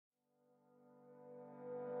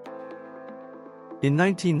In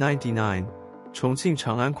 1999,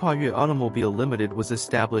 ChangAn KuaYue Automobile Limited was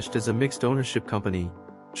established as a mixed ownership company,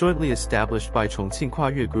 jointly established by ChangAn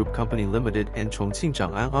KuaYue Group Company Limited and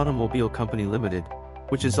ChangAn Automobile Company Limited,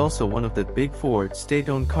 which is also one of the Big Four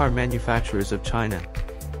state-owned car manufacturers of China.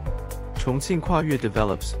 ChangAn KuaYue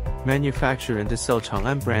develops, manufacture and to sell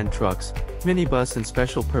ChangAn brand trucks, minibus and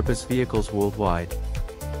special purpose vehicles worldwide.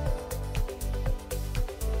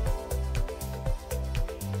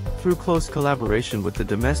 Through close collaboration with the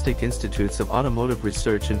domestic institutes of automotive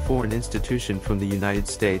research and foreign institutions from the United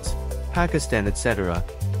States, Pakistan etc.,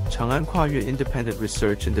 ChangAn KuaYue Independent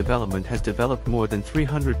Research and Development has developed more than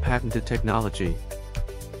 300 patented technology.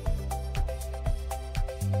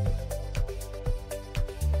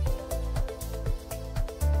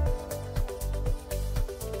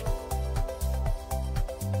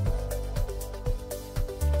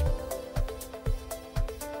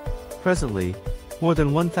 Presently, more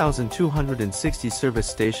than 1,260 service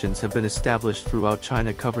stations have been established throughout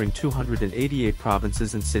China covering 288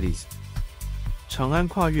 provinces and cities. ChangAn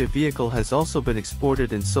KuaYue vehicle has also been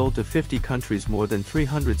exported and sold to 50 countries, more than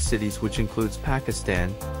 300 cities, which includes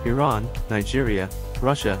Pakistan, Iran, Nigeria,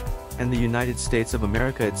 Russia, and the United States of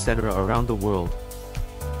America etc. around the world.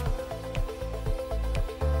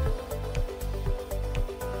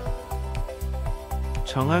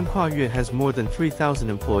 ChangAn KuaYue has more than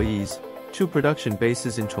 3,000 employees, 2 production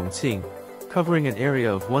bases in ChongQing, covering an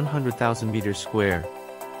area of 100,000 meters square,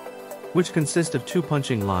 which consist of 2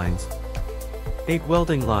 punching lines, 8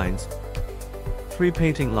 welding lines, 3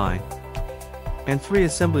 painting line, and 3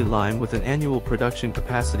 assembly line with an annual production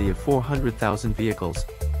capacity of 400,000 vehicles.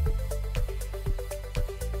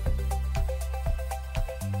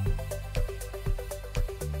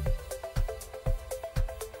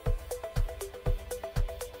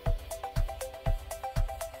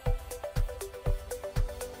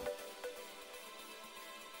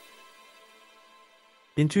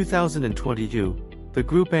 In 2022, the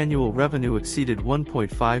group annual revenue exceeded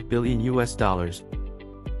 $1.5 billion.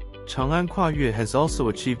 ChangAn KuaYue has also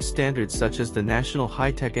achieved standards such as the National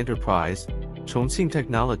High-Tech Enterprise, ChongQing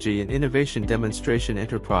Technology and Innovation Demonstration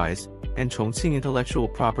Enterprise, and ChongQing Intellectual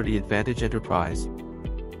Property Advantage Enterprise.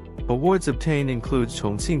 Awards obtained includes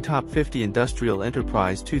ChongQing Top 50 Industrial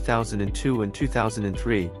Enterprise 2002 and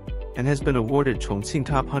 2003, and has been awarded ChongQing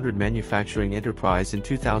Top 100 Manufacturing Enterprise in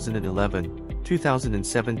 2011.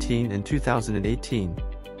 2017 and 2018.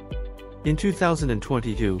 In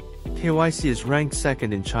 2022, KYC is ranked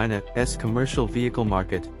second in China's commercial vehicle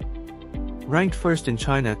market, ranked first in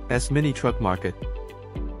China's mini truck market.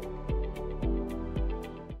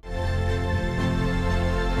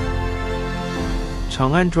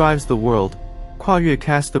 ChangAn drives the world, KuaYue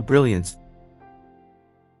casts the brilliance.